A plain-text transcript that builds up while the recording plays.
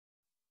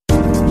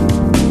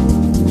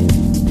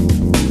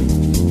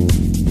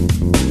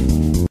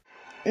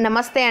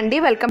నమస్తే అండి,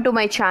 welcome to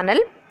my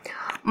channel.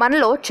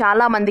 మనలో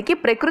చాలామందికి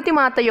ప్రకృతి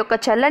మాత యొక్క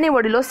చల్లని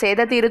ఒడిలో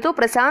సేద తీరుతూ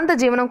ప్రశాంత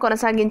జీవనం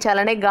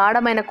కొనసాగించాలనే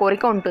గాఢమైన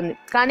కోరిక ఉంటుంది.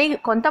 కానీ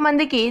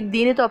కొంతమందికి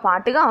దీనితో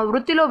పాటుగా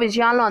వృత్తిలో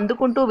విజయాలను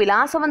అందుకుంటూ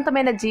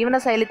విలాసవంతమైన జీవన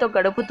శైలితో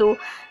గడుపుతూ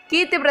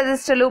కీర్తి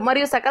ప్రతిష్టలు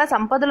మరియు సకల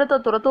సంపదలతో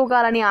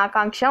తురతూగాలని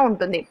ఆకాంక్ష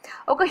ఉంటుంది.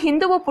 ఒక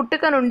హిందువు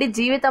పుట్టుక నుండి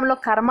జీవితంలో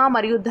కర్మ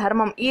మరియు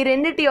ధర్మం ఈ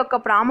రెండిటి యొక్క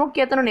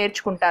ప్రాముఖ్యతను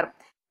నేర్చుకుంటారు.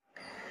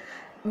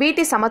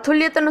 వీటి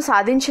సమతుల్యతను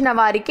సాధించిన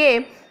వారికే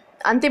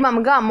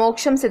అంతిమంగా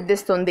మోక్షం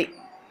సిద్ధిస్తుంది.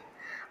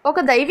 ఒక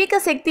దైవిక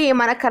శక్తి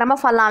మన కర్మ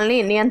ఫలాల్ని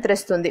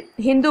నియంత్రిస్తుంది.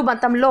 హిందూ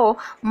మతంలో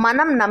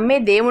మనం నమ్మే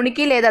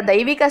దేవునికి లేదా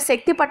దైవిక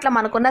శక్తి పట్ల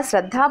మనకున్న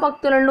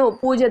శ్రద్ధాభక్తులను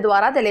పూజ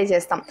ద్వారా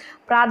తెలియజేస్తాం.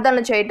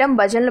 ప్రార్థనలు చేయటం,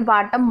 భజనలు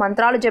పాడటం,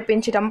 మంత్రాలు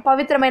జపించడం,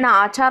 పవిత్రమైన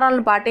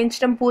ఆచారాలను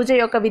పాటించడం పూజ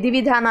యొక్క విధి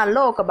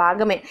విధానాల్లో ఒక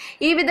భాగమే.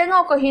 ఈ విధంగా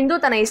ఒక హిందూ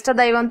తన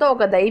ఇష్టదైవంతో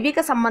ఒక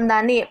దైవిక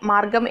సంబంధాన్ని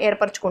మార్గం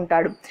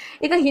ఏర్పరచుకుంటాడు.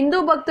 ఇక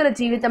హిందూ భక్తుల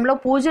జీవితంలో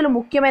పూజలు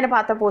ముఖ్యమైన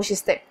పాత్ర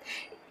పోషిస్తాయి.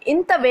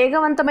 ఇంత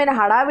వేగవంతమైన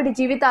హడావిడి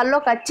జీవితాల్లో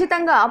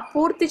ఖచ్చితంగా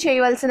పూర్తి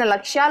చేయవలసిన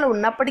లక్ష్యాలు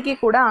ఉన్నప్పటికీ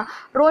కూడా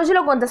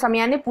రోజులో కొంత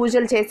సమయాన్ని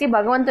పూజలు చేసి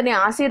భగవంతుని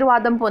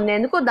ఆశీర్వాదం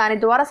పొందేందుకు, దాని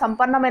ద్వారా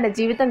సంపన్నమైన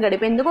జీవితం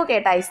గడిపేందుకు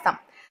కేటాయిస్తాం.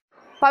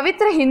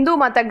 పవిత్ర హిందూ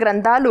మత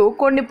గ్రంథాలు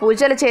కొన్ని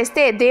పూజలు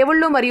చేస్తే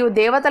దేవుళ్ళు మరియు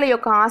దేవతల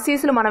యొక్క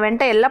ఆశీస్సులు మన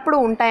వెంట ఎల్లప్పుడూ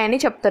ఉంటాయని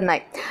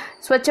చెప్తున్నాయి.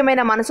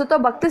 స్వచ్ఛమైన మనసుతో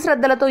భక్తి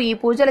శ్రద్ధలతో ఈ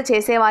పూజలు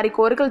చేసేవారి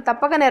కోరికలు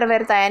తప్పక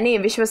నెరవేరుతాయని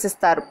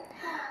విశ్వసిస్తారు.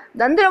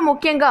 అందులో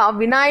ముఖ్యంగా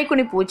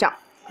వినాయకుని పూజ.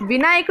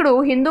 వినాయకుడు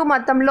హిందూ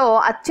మతంలో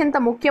అత్యంత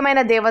ముఖ్యమైన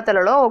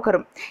దేవతలలో ఒకరు.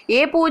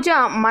 ఏ పూజ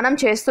మనం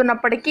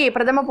చేస్తున్నప్పటికీ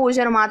ప్రథమ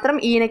పూజను మాత్రం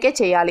ఈయనకే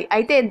చేయాలి.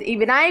 అయితే ఈ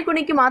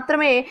వినాయకునికి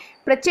మాత్రమే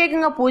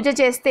ప్రత్యేకంగా పూజ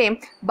చేస్తే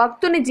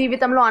భక్తుని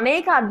జీవితంలో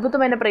అనేక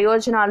అద్భుతమైన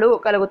ప్రయోజనాలు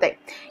కలుగుతాయి.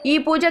 ఈ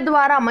పూజ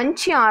ద్వారా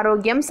మంచి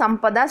ఆరోగ్యం,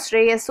 సంపద,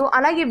 శ్రేయస్సు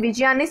అలాగే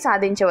విజయాన్ని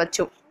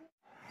సాధించవచ్చు.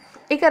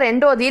 ఇక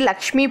రెండోది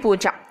లక్ష్మీ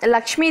పూజ.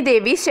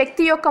 లక్ష్మీదేవి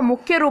శక్తి యొక్క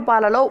ముఖ్య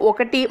రూపాలలో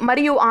ఒకటి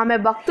మరియు ఆమె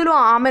భక్తులు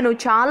ఆమెను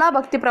చాలా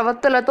భక్తి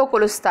ప్రవృత్తులతో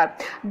కొలుస్తారు.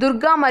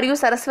 దుర్గా మరియు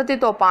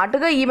సరస్వతితో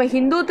పాటుగా ఈమె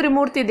హిందూ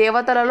త్రిమూర్తి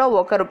దేవతలలో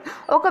ఒకరు.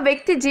 ఒక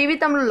వ్యక్తి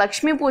జీవితంలో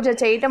లక్ష్మీ పూజ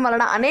చేయటం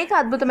వలన అనేక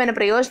అద్భుతమైన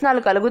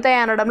ప్రయోజనాలు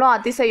కలుగుతాయి అనడంలో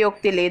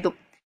అతిశయోక్తి లేదు.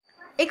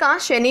 ఇక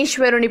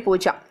శనీశ్వరుని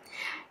పూజ.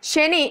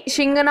 శని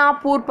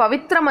సింగనాపూర్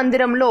పవిత్ర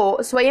మందిరంలో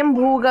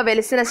స్వయంభూగా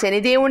వెలిసిన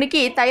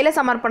శనిదేవునికి తైల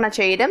సమర్పణ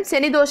చేయడం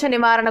శని దోష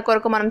నివారణ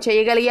కొరకు మనం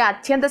చేయగలిగే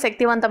అత్యంత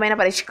శక్తివంతమైన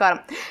పరిష్కారం.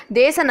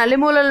 దేశ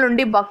నలుమూలల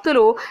నుండి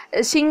భక్తులు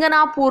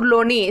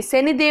సింగనాపూర్లోని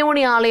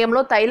శనిదేవుని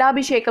ఆలయంలో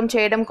తైలాభిషేకం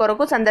చేయడం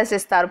కొరకు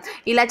సందర్శిస్తారు.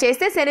 ఇలా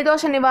చేస్తే శని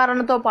దోష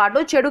నివారణతో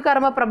పాటు చెడు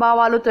కర్మ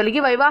ప్రభావాలు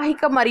తొలగి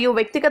వైవాహిక మరియు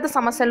వ్యక్తిగత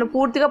సమస్యలను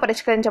పూర్తిగా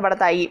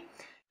పరిష్కరించబడతాయి.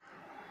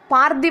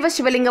 పార్థివ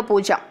శివలింగ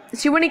పూజ.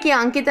 శివునికి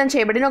అంకితం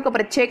చేయబడిన ఒక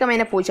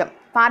ప్రత్యేకమైన పూజ.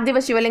 పార్థివ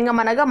శివలింగం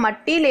అనగా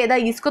మట్టి లేదా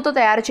ఇసుకతో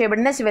తయారు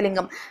చేయబడిన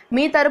శివలింగం.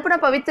 మీ తరపున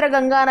పవిత్ర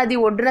గంగా నది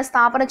ఒడ్డున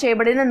స్థాపన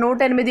చేయబడిన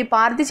 108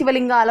 పార్థి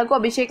శివలింగాలకు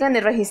అభిషేకం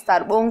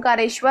నిర్వహిస్తారు.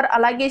 ఓంకారేశ్వర్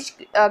అలాగే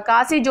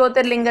కాశీ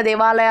జ్యోతిర్లింగ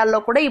దేవాలయాల్లో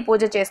కూడా ఈ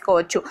పూజ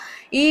చేసుకోవచ్చు.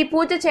 ఈ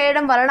పూజ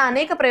చేయడం వలన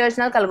అనేక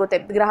ప్రయోజనాలు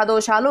కలుగుతాయి.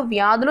 గ్రహదోషాలు,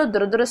 వ్యాధులు,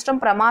 దురదృష్టం,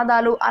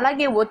 ప్రమాదాలు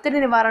అలాగే ఒత్తిడి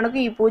నివారణకు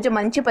ఈ పూజ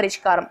మంచి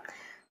పరిష్కారం.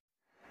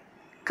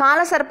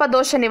 కాలసర్ప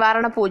దోష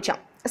నివారణ పూజ.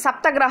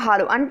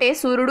 సప్తగ్రహాలు అంటే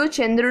సూర్యుడు,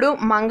 చంద్రుడు,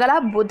 మంగళ,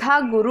 బుధ,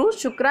 గురు,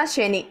 శుక్ర,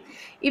 శని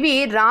ఇవి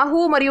రాహు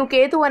మరియు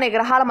కేతు అనే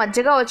గ్రహాల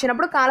మధ్యగా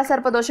వచ్చినప్పుడు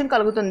కాలసర్పదోషం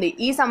కలుగుతుంది.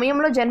 ఈ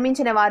సమయంలో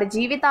జన్మించిన వారి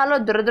జీవితాల్లో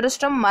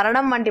దురదృష్టం,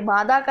 మరణం వంటి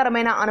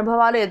బాధాకరమైన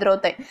అనుభవాలు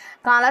ఎదురవుతాయి.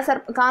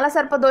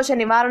 కాలసర్పదోష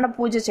నివారణ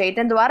పూజ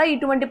చేయటం ద్వారా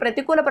ఇటువంటి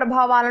ప్రతికూల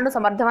ప్రభావాలను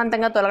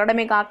సమర్థవంతంగా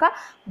తొలగడమే కాక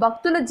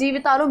భక్తుల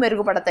జీవితాలు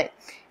మెరుగుపడతాయి.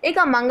 ఇక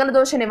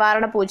మంగళదోష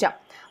నివారణ పూజ.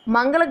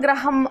 మంగళ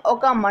గ్రహం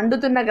ఒక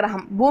మండుతున్న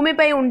గ్రహం.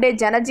 భూమిపై ఉండే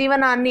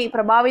జనజీవనాన్ని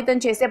ప్రభావితం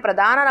చేసే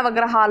ప్రధాన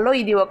నవగ్రహాల్లో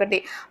ఇది ఒకటి.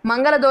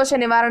 మంగళ దోష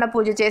నివారణ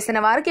పూజ చేసిన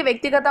వారికి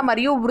వ్యక్తిగత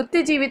మరియు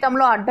వృత్తి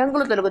జీవితంలో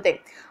అడ్డంకులు తొలగుతాయి.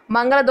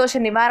 మంగళ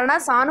దోష నివారణ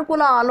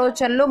సానుకూల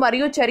ఆలోచనలు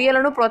మరియు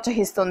చర్యలను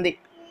ప్రోత్సహిస్తుంది.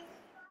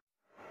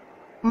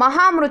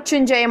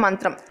 మహామృత్యుంజయ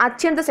మంత్రం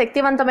అత్యంత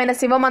శక్తివంతమైన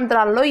శివ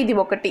మంత్రాల్లో ఇది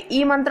ఒకటి. ఈ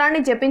మంత్రాన్ని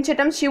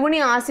జపించటం శివుని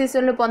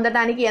ఆశీస్సులను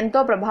పొందడానికి ఎంతో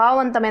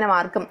ప్రభావవంతమైన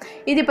మార్గం.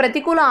 ఇది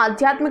ప్రతికూల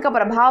ఆధ్యాత్మిక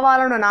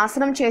ప్రభావాలను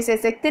నాశనం చేసే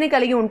శక్తిని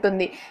కలిగి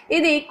ఉంటుంది.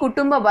 ఇది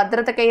కుటుంబ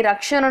భద్రతకై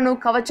రక్షణను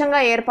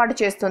కవచంగా ఏర్పాటు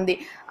చేస్తుంది.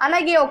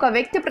 అలాగే ఒక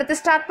వ్యక్తి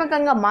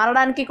ప్రతిష్టాత్మకంగా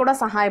మారడానికి కూడా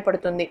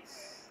సహాయపడుతుంది.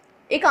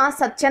 ఇక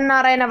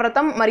సత్యనారాయణ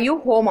వ్రతం మరియు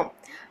హోమం.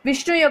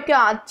 విష్ణు యొక్క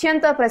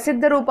అత్యంత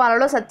ప్రసిద్ధ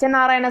రూపాలలో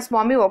సత్యనారాయణ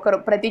స్వామి ఒకరు.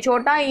 ప్రతి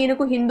చోట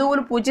ఈయనకు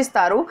హిందువులు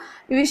పూజిస్తారు.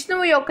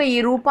 విష్ణువు యొక్క ఈ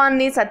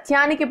రూపాన్ని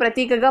సత్యానికి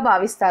ప్రతీకగా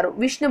భావిస్తారు.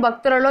 విష్ణు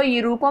భక్తులలో ఈ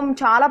రూపం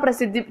చాలా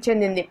ప్రసిద్ధి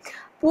చెందింది.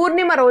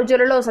 పూర్ణిమ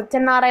రోజులలో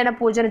సత్యనారాయణ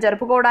పూజను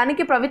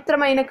జరుపుకోవడానికి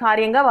పవిత్రమైన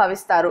కార్యంగా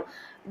భావిస్తారు.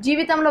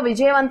 జీవితంలో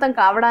విజయవంతం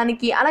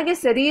కావడానికి అలాగే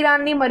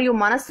శరీరాన్ని మరియు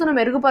మనస్సును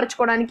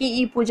మెరుగుపరుచుకోవడానికి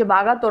ఈ పూజ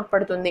బాగా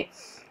తోడ్పడుతుంది.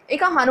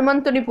 ఇక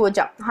హనుమంతుని పూజ.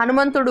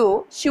 హనుమంతుడు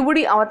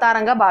శివుడి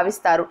అవతారంగా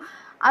భావిస్తారు.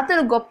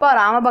 అతను గొప్ప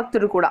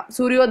రామభక్తుడు కూడా.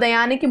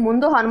 సూర్యోదయానికి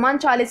ముందు హనుమాన్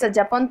చాలీస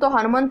జపంతో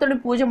హనుమంతుని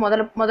పూజ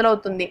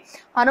మొదలవుతుంది.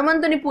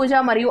 హనుమంతుని పూజ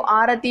మరియు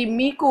ఆరతి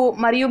మీకు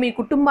మరియు మీ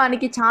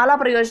కుటుంబానికి చాలా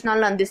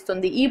ప్రయోజనాలను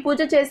అందిస్తుంది. ఈ పూజ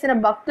చేసిన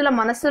భక్తుల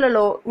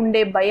మనస్సులలో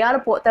ఉండే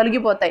భయాలు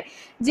తొలగిపోతాయి.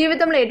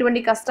 జీవితంలో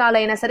ఎటువంటి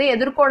కష్టాలైనా సరే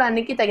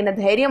ఎదుర్కోవడానికి తగిన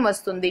ధైర్యం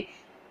వస్తుంది.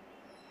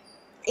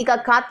 ఇక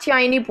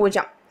కాత్యాయని పూజ.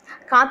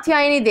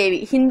 కాత్యాయని దేవి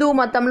హిందూ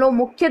మతంలో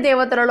ముఖ్య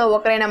దేవతలలో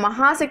ఒకరైన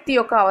మహాశక్తి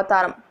యొక్క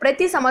అవతారం.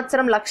 ప్రతి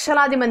సంవత్సరం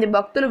లక్షలాది మంది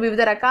భక్తులు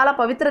వివిధ రకాల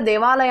పవిత్ర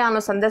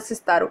దేవాలయాలను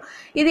సందర్శిస్తారు.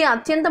 ఇది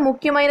అత్యంత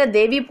ముఖ్యమైన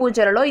దేవీ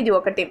పూజలలో ఇది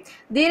ఒకటి.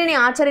 దీనిని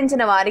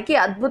ఆచరించిన వారికి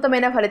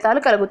అద్భుతమైన ఫలితాలు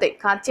కలుగుతాయి.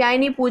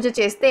 కాత్యాయని పూజ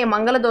చేస్తే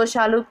మంగళ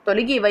దోషాలు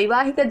తొలగి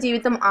వైవాహిక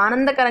జీవితం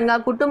ఆనందకరంగా,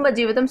 కుటుంబ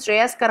జీవితం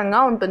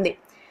శ్రేయస్కరంగా ఉంటుంది.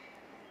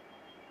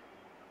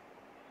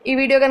 ఈ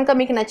వీడియో కనుక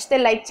మీకు నచ్చితే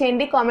లైక్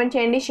చేయండి, కామెంట్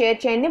చేయండి, షేర్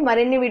చేయండి.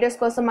 మరిన్ని వీడియోస్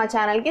కోసం మా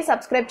ఛానల్కి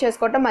సబ్స్క్రైబ్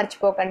చేసుకోవటం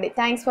మర్చిపోకండి.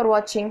 Thanks for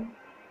watching.